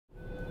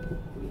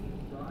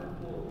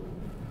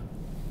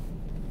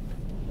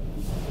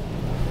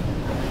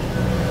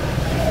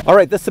All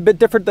right, this is a bit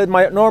different than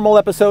my normal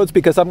episodes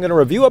because I'm going to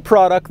review a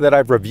product that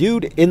I've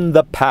reviewed in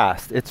the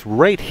past. It's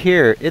right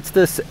here. It's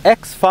this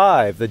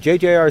X5, the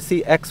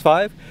JJRC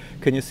X5.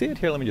 Can you see it?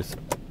 Here, let me just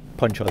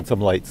punch on some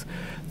lights.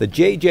 The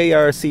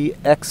JJRC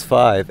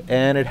X5,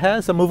 and it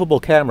has a movable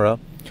camera.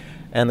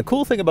 And the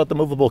cool thing about the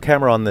movable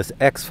camera on this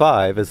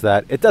X5 is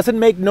that it doesn't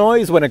make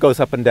noise when it goes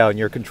up and down.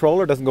 Your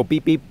controller doesn't go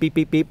beep, beep, beep,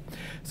 beep, beep.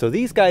 So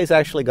these guys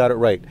actually got it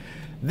right.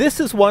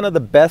 This is one of the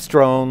best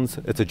drones.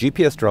 It's a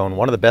GPS drone,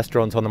 one of the best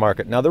drones on the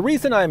market. Now, the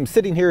reason I'm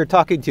sitting here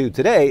talking to you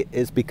today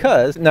is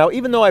because, now,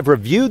 even though I've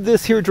reviewed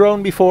this here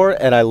drone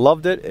before and I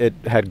loved it, it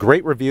had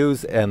great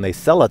reviews and they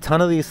sell a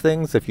ton of these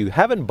things. If you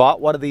haven't bought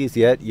one of these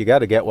yet, you got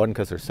to get one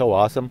because they're so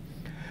awesome.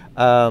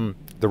 The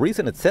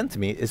reason it's sent to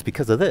me is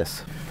because of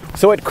this.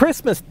 So at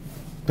Christmas,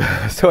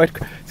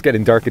 it's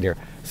getting dark in here.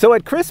 So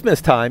at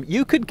Christmas time,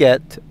 you could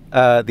get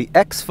the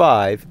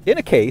X5 in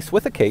a case,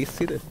 with a case,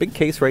 see the big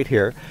case right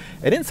here,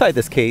 and inside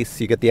this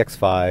case you get the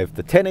X5,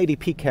 the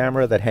 1080p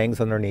camera that hangs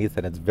underneath,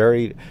 and it's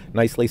very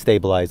nicely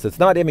stabilized. It's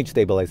not image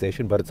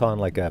stabilization, but it's on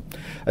like a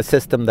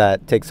system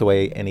that takes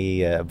away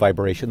any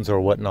vibrations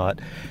or whatnot,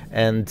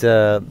 and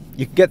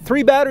you can get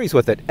 3 batteries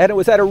with it, and it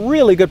was at a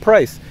really good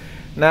price.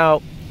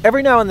 Now,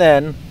 every now and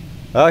then,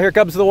 oh, here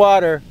comes the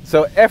water,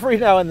 so every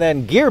now and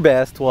then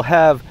Gearbest will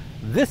have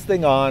this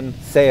thing on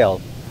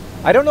sale.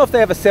 I don't know if they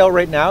have a sale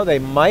right now. They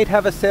might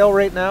have a sale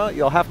right now.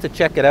 You'll have to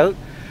check it out.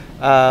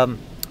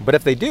 But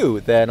if they do,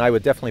 then I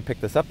would definitely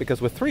pick this up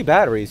because with 3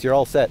 batteries, you're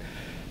all set.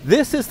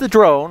 This is the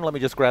drone. Let me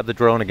just grab the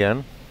drone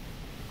again.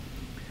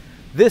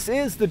 This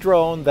is the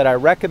drone that I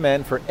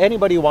recommend for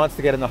anybody who wants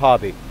to get in the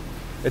hobby.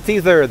 It's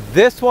either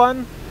this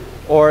one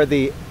or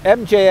the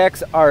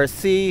MJX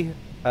RC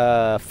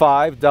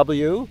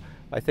 5W.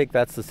 I think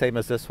that's the same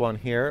as this one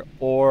here,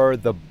 or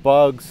the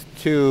Bugs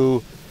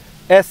 2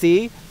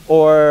 SE,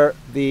 or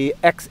the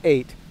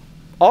X8.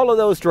 All of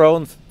those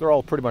drones, they're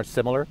all pretty much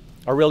similar,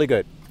 are really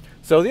good.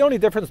 So the only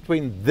difference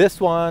between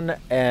this one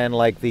and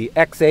like the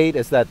X8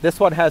 is that this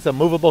one has a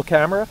movable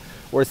camera,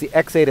 whereas the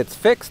X8, it's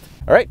fixed.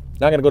 All right,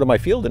 now I'm gonna go to my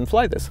field and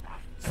fly this.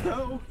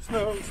 Snow,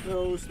 snow,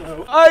 snow,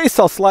 snow. Ice,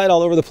 I'll slide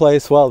all over the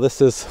place. Well, this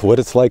is what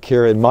it's like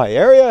here in my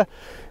area.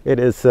 It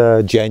is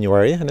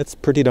January and it's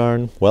pretty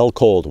darn well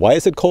cold. Why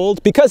is it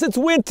cold? Because it's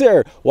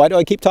winter. Why do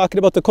I keep talking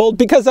about the cold?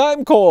 Because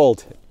I'm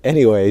cold.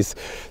 Anyways,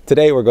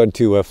 today we're going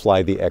to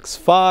fly the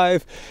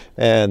X5,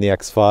 and the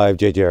X5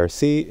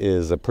 JJRC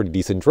is a pretty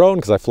decent drone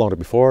because I've flown it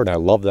before and I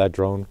love that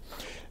drone.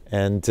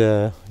 And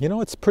you know,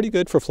 it's pretty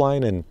good for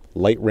flying in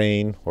light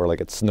rain or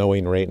like it's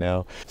snowing right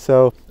now.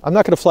 So I'm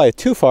not going to fly it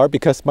too far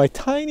because my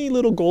tiny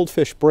little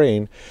goldfish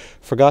brain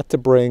forgot to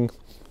bring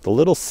the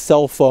little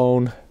cell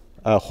phone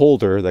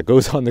holder that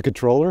goes on the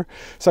controller.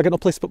 So I got no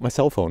place to put my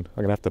cell phone. I'm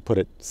going to have to put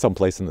it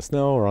someplace in the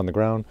snow or on the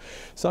ground.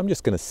 So I'm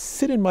just going to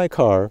sit in my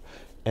car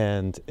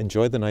and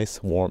enjoy the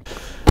nice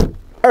warmth.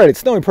 All right, it's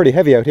snowing pretty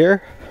heavy out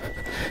here.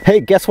 Hey,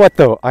 guess what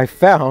though? I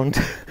found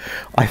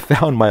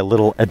my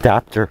little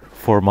adapter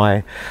for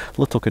my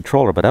little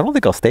controller, but I don't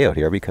think I'll stay out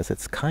here because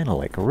it's kind of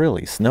like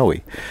really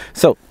snowy.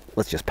 So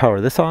let's just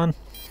power this on.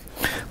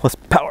 Let's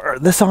power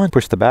this on,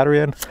 push the battery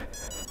in.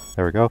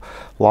 There we go.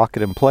 Lock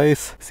it in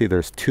place. See,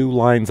 there's 2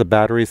 lines of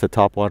batteries, the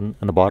top one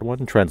and the bottom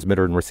one,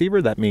 transmitter and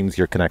receiver. That means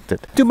you're connected.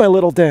 Do my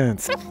little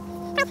dance.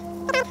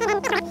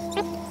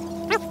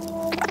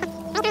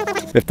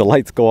 If the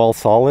lights go all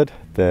solid,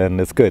 then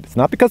it's good. It's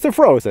not because they're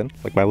frozen,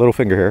 like my little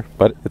finger here,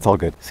 but it's all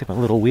good. See my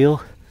little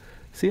wheel?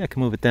 See, I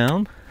can move it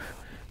down,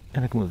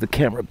 and I can move the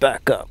camera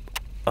back up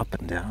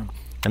and down.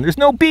 And there's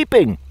no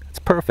beeping. It's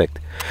perfect.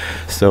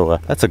 So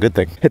that's a good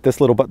thing. Hit this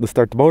little button to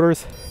start the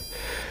motors.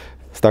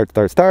 Start,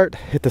 start, start.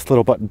 Hit this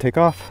little button, take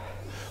off.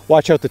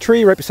 Watch out the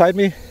tree right beside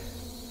me.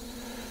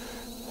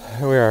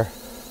 Here we are.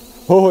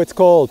 Oh, it's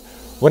cold.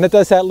 When it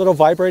does that little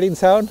vibrating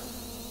sound,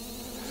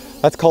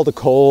 that's called a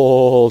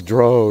cold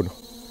drone.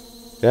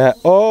 Yeah,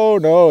 oh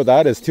no,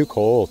 that is too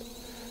cold.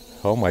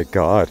 Oh my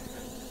God,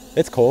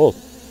 it's cold.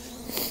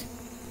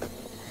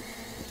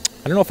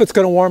 I don't know if it's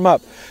gonna warm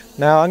up.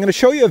 Now I'm gonna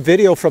show you a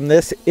video from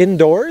this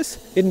indoors.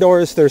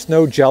 Indoors, there's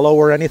no jello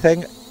or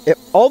anything.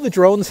 All the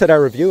drones that I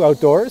review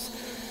outdoors,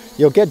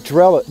 you'll get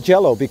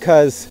jello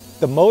because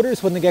the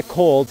motors, when they get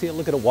cold, see,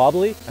 look at it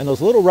wobbly, and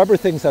those little rubber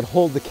things that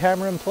hold the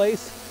camera in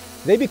place,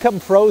 they become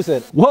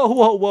frozen. Whoa,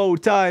 whoa, whoa,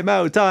 time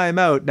out, time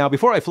out. Now,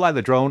 before I fly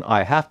the drone,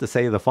 I have to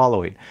say the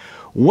following.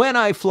 When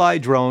I fly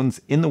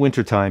drones in the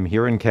wintertime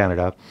here in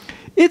Canada,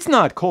 it's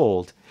not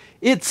cold,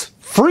 it's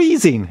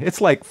freezing.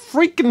 It's like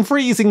freaking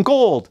freezing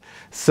cold.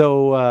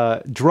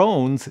 So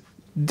drones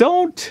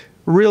don't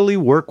really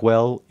work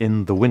well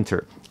in the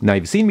winter. Now,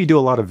 you've seen me do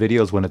a lot of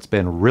videos when it's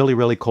been really,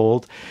 really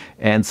cold,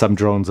 and some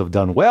drones have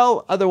done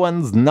well, other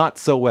ones not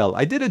so well.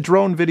 I did a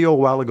drone video a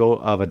while ago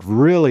of a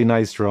really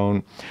nice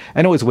drone,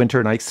 and it was winter,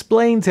 and I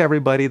explained to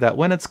everybody that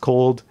when it's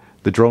cold,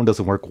 the drone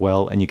doesn't work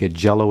well, and you get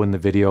jello in the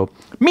video.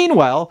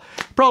 Meanwhile,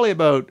 probably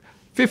about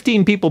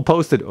 15 people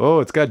posted, oh,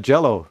 it's got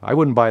jello. I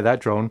wouldn't buy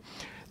that drone.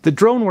 The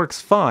drone works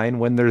fine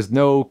when there's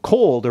no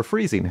cold or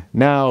freezing.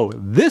 Now,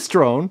 this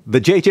drone,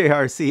 the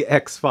JJRC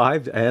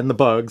X5 and the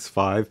Bugs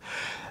 5,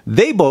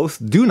 They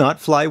both do not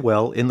fly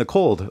well in the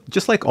cold,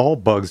 just like all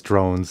bugs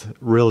drones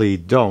really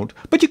don't,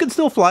 but you can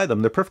still fly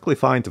them. They're perfectly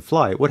fine to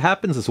fly. What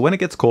happens is when it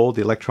gets cold,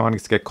 the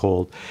electronics get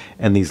cold,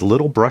 and these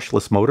little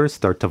brushless motors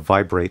start to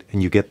vibrate,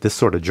 and you get this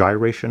sort of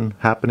gyration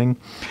happening,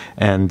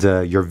 and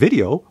your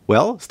video,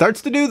 well,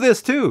 starts to do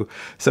this too.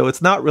 So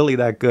it's not really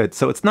that good.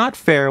 So it's not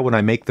fair when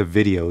I make the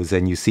videos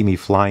and you see me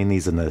flying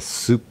these in the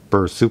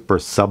super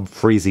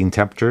sub-freezing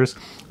temperatures.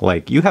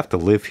 Like, you have to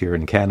live here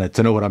in Canada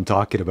to know what I'm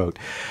talking about.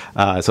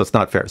 So it's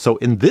not fair. So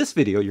in this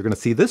video, you're going to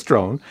see this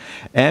drone.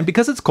 And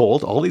because it's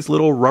cold, all these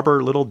little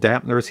rubber little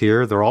dampeners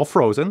here, they're all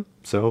frozen.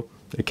 So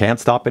it can't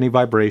stop any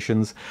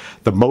vibrations.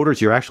 The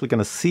motors you're actually going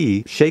to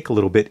see shake a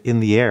little bit in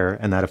the air,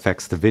 and that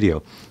affects the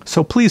video.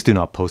 So please do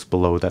not post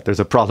below that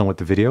there's a problem with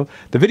the video.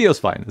 The video's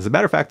fine. As a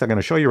matter of fact, I'm going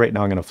to show you right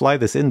now. I'm going to fly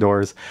this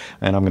indoors,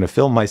 and I'm going to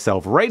film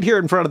myself right here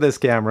in front of this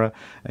camera,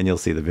 and you'll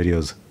see the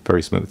video's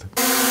very smooth.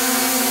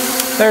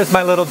 There's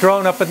my little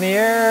drone up in the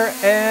air,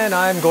 and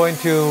I'm going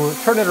to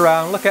turn it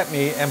around, look at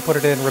me, and put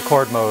it in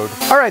record mode.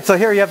 All right, so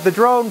here you have the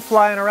drone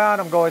flying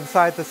around. I'm going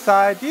side to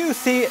side. Do you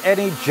see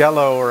any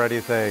jello or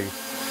anything?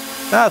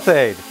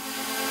 Nothing.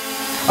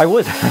 I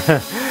was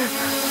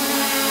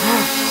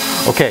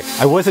okay,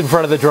 I was in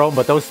front of the drone,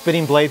 but those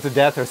spinning blades of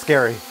death are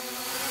scary.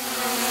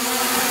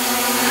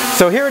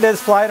 So here it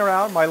is flying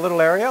around my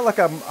little area. Look,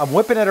 I'm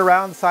whipping it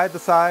around side to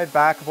side,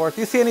 back and forth.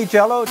 Do you see any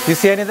jello? Do you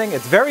see anything?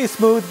 It's very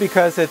smooth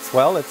because it's,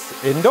 well,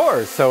 it's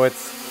indoors. So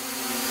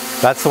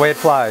that's the way it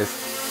flies.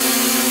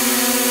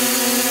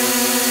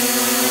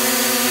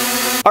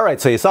 All right,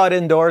 so you saw it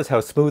indoors, how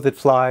smooth it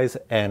flies,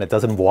 and it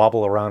doesn't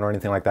wobble around or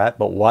anything like that.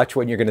 But watch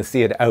when you're going to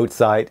see it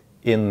outside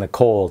in the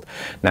cold.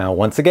 Now,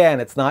 once again,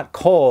 it's not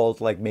cold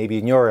like maybe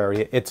in your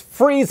area. It's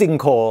freezing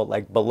cold,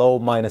 like below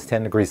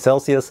 -10 degrees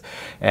Celsius.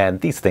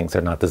 And these things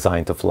are not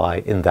designed to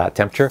fly in that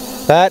temperature.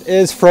 That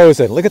is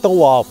frozen. Look at the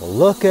wobble.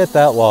 Look at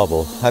that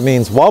wobble. That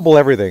means wobble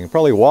everything.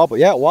 Probably wobble.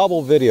 Yeah,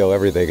 wobble video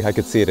everything. I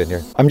could see it in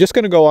here. I'm just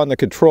going to go on the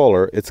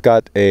controller. It's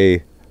got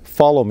a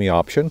follow me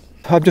option.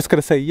 I'm just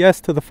going to say yes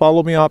to the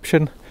follow me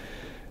option.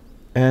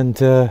 And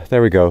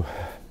there we go.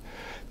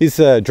 These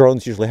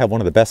drones usually have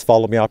one of the best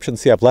follow me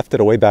options. See, I've left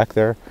it away back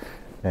there,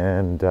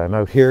 and I'm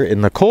out here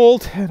in the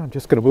cold, and I'm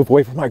just going to move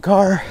away from my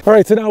car. All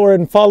right, so now we're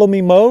in follow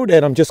me mode,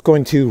 and I'm just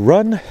going to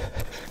run,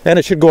 and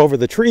it should go over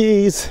the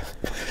trees.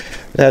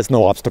 It has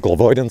no obstacle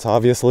avoidance,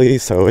 obviously,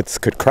 so it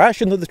could crash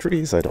into the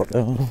trees. I don't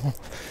know.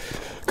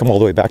 Come all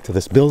the way back to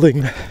this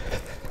building.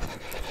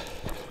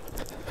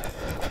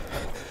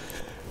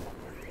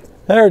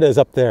 There it is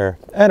up there.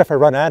 And if I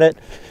run at it,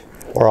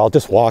 or I'll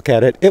just walk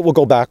at it, it will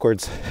go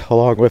backwards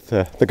along with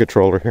the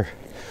controller here.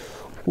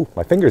 Ooh,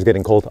 my finger's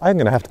getting cold. I'm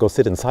gonna have to go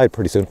sit inside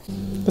pretty soon.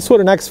 This is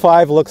what an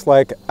X5 looks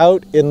like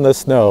out in the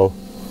snow.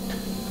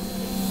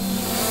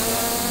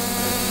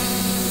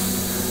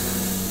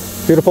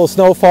 Beautiful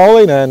snow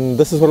falling, and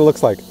this is what it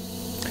looks like.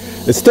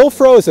 It's still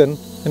frozen.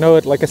 You know,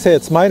 like I say,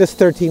 it's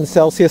 -13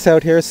 Celsius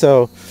out here,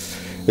 so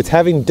it's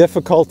having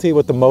difficulty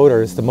with the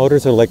motors. The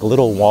motors are like a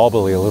little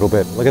wobbly a little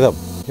bit. Look at them.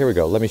 Here we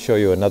go. Let me show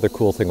you another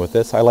cool thing with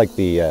this. I like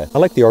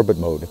the orbit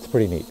mode. It's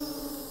pretty neat.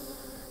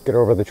 Get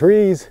over the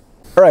trees.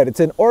 All right, it's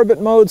in orbit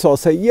mode, so I'll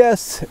say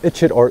yes. It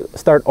should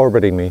start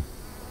orbiting me,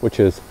 which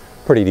is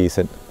pretty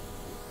decent.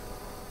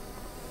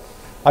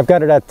 I've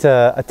got it at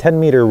a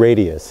 10-meter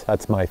radius.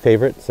 That's my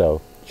favorite,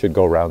 so it should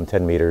go around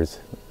 10 meters,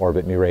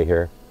 orbit me right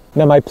here.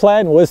 Now, my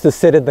plan was to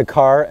sit in the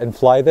car and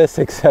fly this,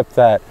 except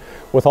that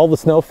with all the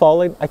snow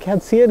falling, I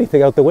can't see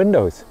anything out the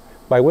windows.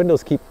 My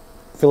windows keep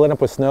filling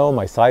up with snow,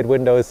 my side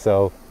windows,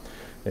 so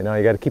you know,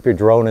 you got to keep your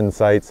drone in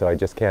sight, so I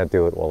just can't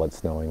do it while it's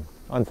snowing.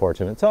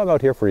 Unfortunate. So I'm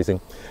out here freezing.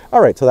 All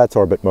right, so that's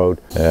orbit mode.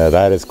 Yeah,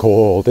 that is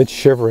cold. It's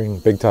shivering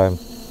big time.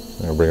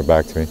 I'm gonna bring it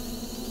back to me.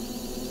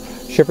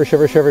 Shiver,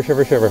 shiver, shiver,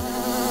 shiver, shiver.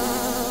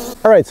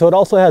 All right, so it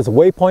also has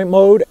waypoint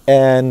mode,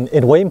 and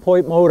in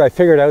waypoint mode, I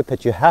figured out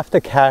that you have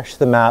to cache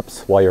the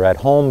maps while you're at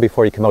home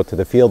before you come out to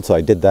the field. So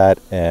I did that,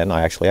 and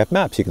I actually have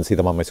maps. You can see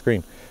them on my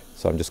screen.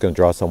 So I'm just going to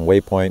draw some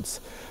waypoints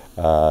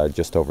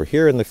just over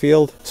here in the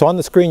field. So on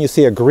the screen, you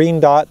see a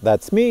green dot,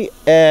 that's me,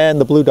 and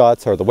the blue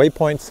dots are the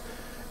waypoints,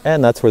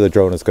 and that's where the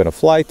drone is going to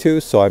fly to.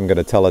 So I'm going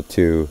to tell it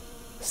to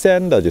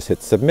send. I'll just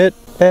hit submit,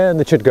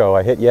 and it should go.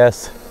 I hit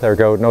yes. There we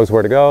go. It knows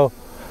where to go.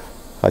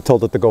 I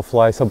told it to go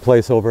fly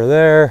someplace over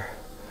there.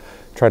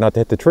 Try not to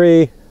hit the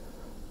tree.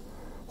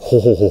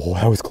 Oh,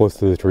 I was close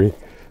to the tree.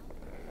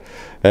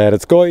 And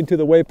it's going to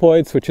the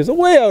waypoints, which is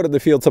way out in the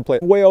field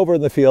someplace, way over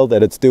in the field,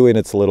 and it's doing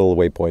its little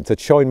waypoints.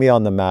 It's showing me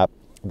on the map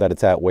that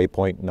it's at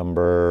waypoint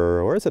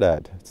number, where is it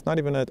at? It's not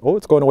even at, oh,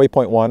 it's going to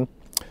waypoint 1,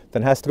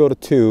 then has to go to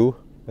 2,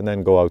 and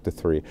then go out to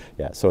 3.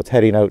 Yeah, so it's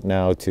heading out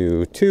now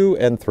to 2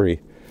 and 3.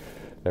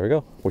 There we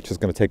go, which is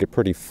going to take it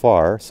pretty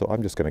far, so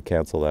I'm just going to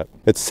cancel that.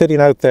 It's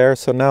sitting out there,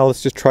 so now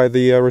let's just try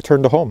the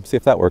return to home, see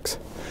if that works.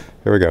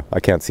 Here we go. I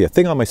can't see a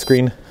thing on my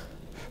screen.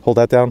 Hold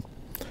that down.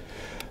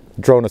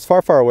 The drone is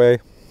far, far away.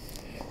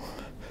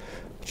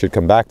 It should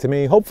come back to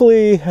me,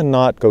 hopefully, and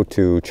not go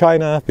to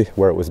China,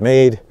 where it was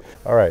made.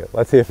 All right,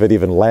 let's see if it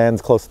even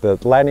lands close to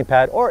the landing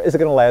pad, or is it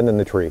going to land in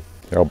the tree?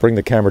 Here, I'll bring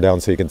the camera down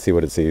so you can see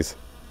what it sees.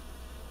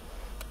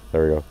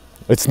 There we go.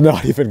 It's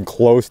not even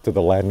close to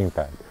the landing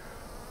pad.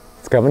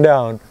 It's coming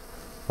down.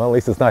 Well, at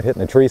least it's not hitting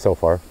the tree so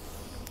far.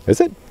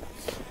 Is it?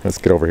 Let's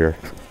get over here.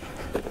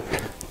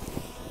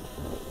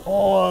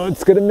 Oh,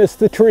 it's gonna miss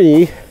the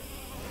tree.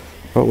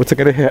 Oh, what's it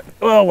gonna hit?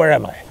 Oh, where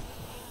am I?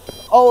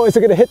 Oh, is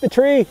it gonna hit the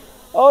tree?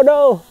 Oh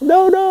no,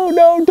 no, no,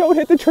 no, don't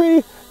hit the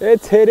tree.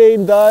 It's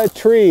hitting the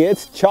tree.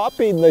 It's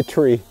chopping the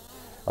tree.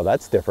 Oh,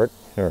 that's different.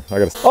 Here,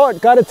 oh,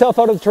 it got itself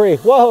out of the tree.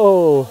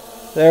 Whoa,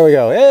 there we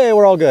go. Hey,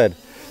 we're all good.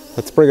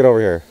 Let's bring it over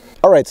here.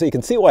 All right, so you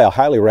can see why I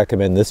highly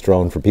recommend this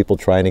drone for people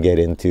trying to get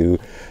into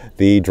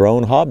the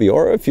drone hobby,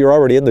 or if you're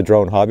already in the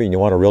drone hobby and you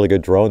want a really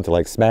good drone to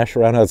like smash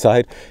around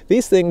outside.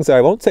 These things,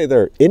 I won't say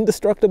they're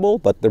indestructible,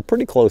 but they're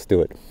pretty close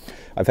to it.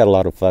 I've had a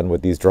lot of fun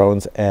with these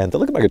drones, and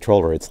look at my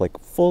controller. It's like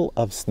full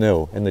of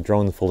snow, and the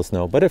drone's full of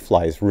snow, but it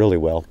flies really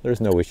well.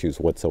 There's no issues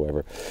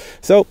whatsoever.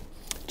 So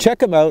check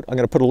them out. I'm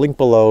going to put a link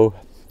below.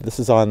 This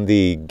is on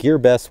the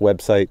Gearbest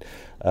website.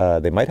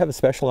 They might have a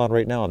special on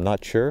right now, I'm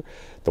not sure.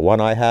 The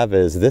one I have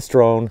is this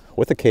drone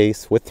with a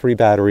case, with 3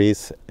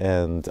 batteries,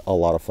 and a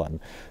lot of fun.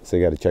 So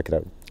you got to check it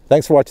out.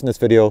 Thanks for watching this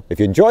video. If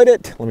you enjoyed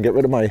it, let me get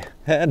rid of my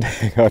hand.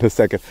 Hang on a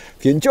second.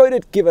 If you enjoyed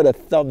it, give it a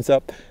thumbs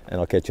up, and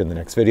I'll catch you in the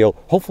next video.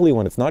 Hopefully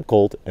when it's not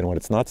cold and when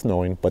it's not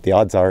snowing, but the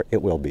odds are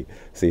it will be.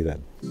 See you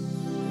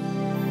then.